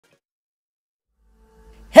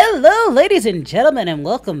Hello, ladies and gentlemen, and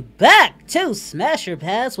welcome back to Smash or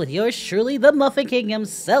Pass with yours truly, the Muffin King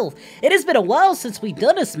himself. It has been a while since we've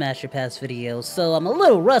done a Smash or Pass video, so I'm a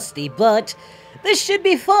little rusty, but this should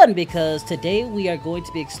be fun because today we are going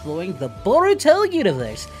to be exploring the Boruto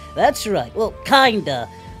universe. That's right, well, kinda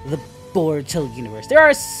the Boruto universe. There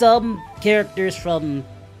are some characters from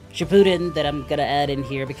Shippuden that I'm gonna add in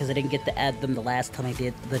here because I didn't get to add them the last time I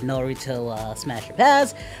did the Naruto Smash or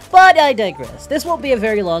Pass, but I digress. This won't be a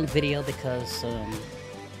very long video because,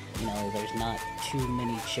 you know, there's not too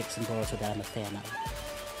many chicks in Boruto that I'm a fan of.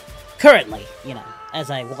 Currently, you know,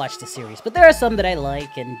 as I watch the series. But there are some that I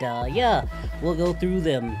like, and yeah, we'll go through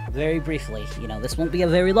them very briefly. You know, this won't be a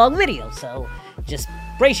very long video, so just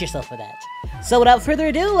brace yourself for that. So without further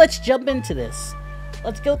ado, let's jump into this.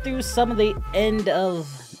 Let's go through some of the end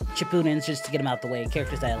of Shippuden just to get them out the way,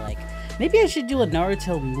 characters that I like. Maybe I should do a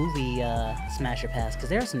Naruto movie Smash or Pass, because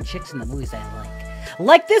there are some chicks in the movies that I like.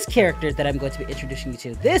 Like this character that I'm going to be introducing you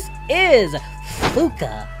to. This is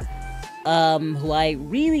Fuka, who I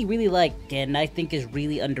really like, and I think is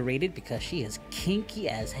really underrated because she is kinky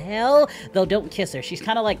as hell. Though don't kiss her. She's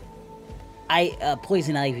kind of like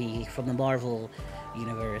Poison Ivy from the Marvel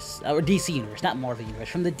universe, or DC universe, not Marvel universe,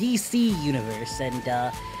 from the DC universe, and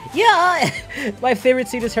yeah, my favorite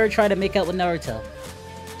scene is her trying to make out with Naruto,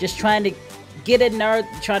 just trying to get in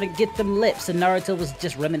trying to get them lips, and Naruto was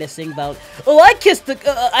just reminiscing about, oh,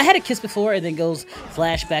 I had a kiss before, and then goes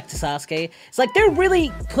flashback to Sasuke. It's like they're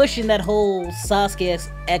really pushing that whole Sasuke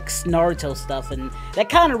x Naruto stuff, and that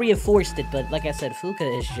kind of reinforced it. But like I said,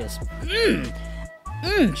 Fuka is just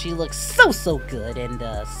she looks so good and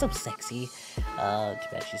so sexy. Too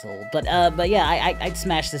bad she's old, but yeah, I'd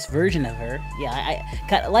smash this version of her. Yeah, I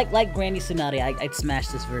kind of like Granny Tsunade. I'd smash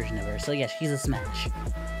this version of her. So yeah, she's a smash.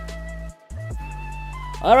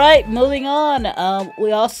 All right, moving on.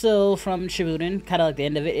 We also from Shippuden, kind of like the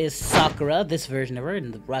end of it, is Sakura. This version of her,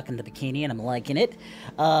 and rocking the bikini, and I'm liking it.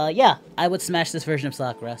 Yeah, I would smash this version of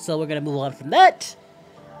Sakura. So we're gonna move on from that.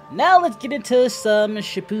 Now let's get into some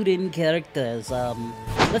Shippuden characters.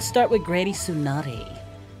 Let's start with Granny Tsunade.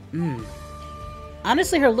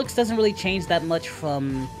 Honestly, her looks doesn't really change that much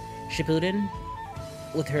from Shippuden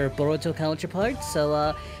with her Boruto counterpart,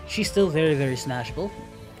 so she's still very smashable.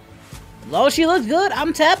 As long as she looks good,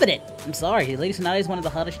 I'm tapping it. I'm sorry, Lady Tsunade is one of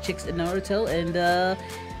the hottest chicks in Naruto, and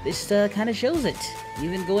this kind of shows it.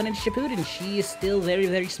 Even going into Shippuden, she is still very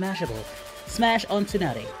smashable. Smash on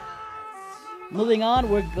Tsunade. Moving on,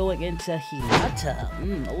 we're going into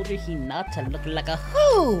Hinata. Older Hinata looking like a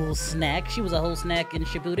whole snack. She was a whole snack in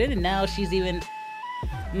Shippuden, and now she's even...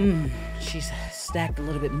 she's stacked a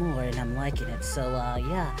little bit more, and I'm liking it. So,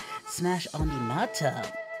 yeah, smash on Hinata.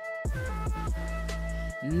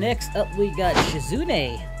 Next up, we got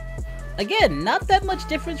Shizune. Again, not that much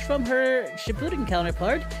difference from her Shippuden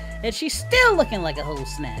counterpart, and she's still looking like a whole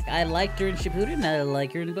snack. I liked her in Shippuden, and I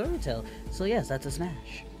like her in Boruto. So, yes, that's a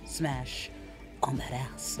smash. Smash on that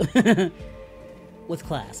ass. With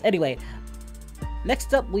class. Anyway,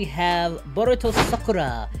 next up, we have Boruto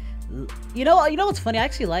Sakura. You know what's funny? I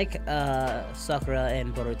actually like Sakura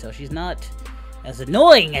and Boruto. She's not as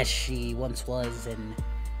annoying as she once was in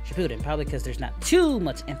Shippuden, probably because there's not too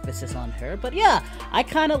much emphasis on her. But yeah, I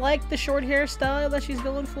kind of like the short hairstyle that she's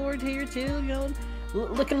going forward here too. You know,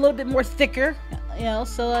 looking a little bit more thicker. You know,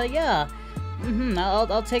 so yeah,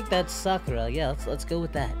 I'll take that Sakura. Yeah, let's go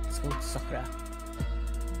with that. Let's go with Sakura.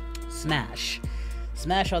 Smash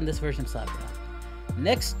on this version of Sakura.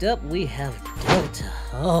 Next up, we have Delta.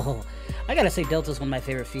 Oh, I gotta say, Delta's one of my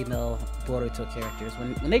favorite female Boruto characters.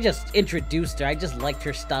 When they just introduced her, I just liked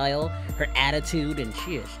her style, her attitude, and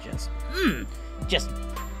she is just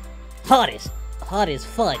hot as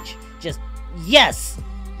fudge. Just yes,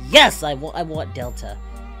 I want Delta.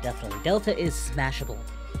 Definitely, Delta is smashable.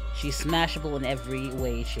 She's smashable in every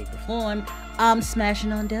way, shape, or form. I'm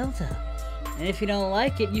smashing on Delta. And if you don't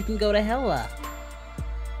like it, you can go to hella.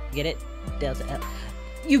 Get it? Delta.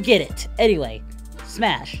 You get it. Anyway,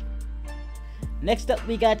 smash. Next up,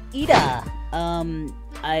 we got Eida.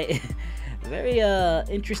 Very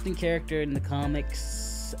interesting character in the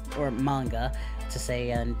comics or manga to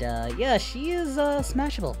say, and yeah, she is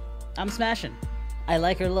smashable. I'm smashing. I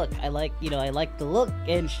like her look. I like the look,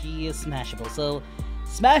 and she is smashable. So,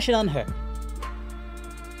 smash it on her.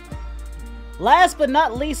 Last but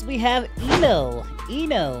not least, we have Ino.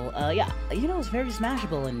 Yeah, Ino's very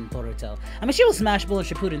smashable in Boruto. I mean, she was smashable in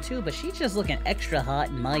Shippuden too, but she's just looking extra hot,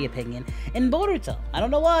 in my opinion, in Boruto. I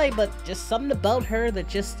don't know why, but just something about her that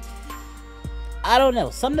just... I don't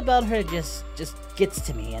know, something about her just gets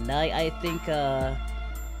to me, and I think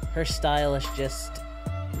her style is just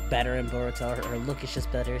better in Boruto. Her look is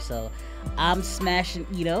just better, so I'm smashing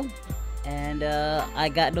Eida, and I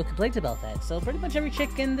got no complaints about that. So pretty much every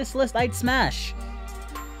chick in this list I'd smash.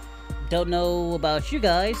 Don't know about you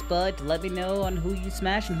guys, but let me know on who you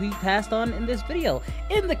smashed and who you passed on in this video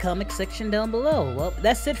in the comment section down below. Well,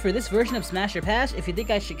 that's it for this version of Smash or Pass. If you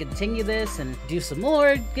think I should continue this and do some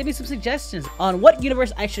more, give me some suggestions on what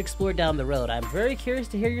universe I should explore down the road. I'm very curious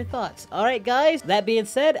to hear your thoughts. Alright guys, that being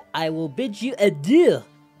said, I will bid you adieu.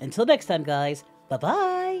 Until next time guys,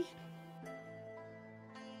 bye-bye!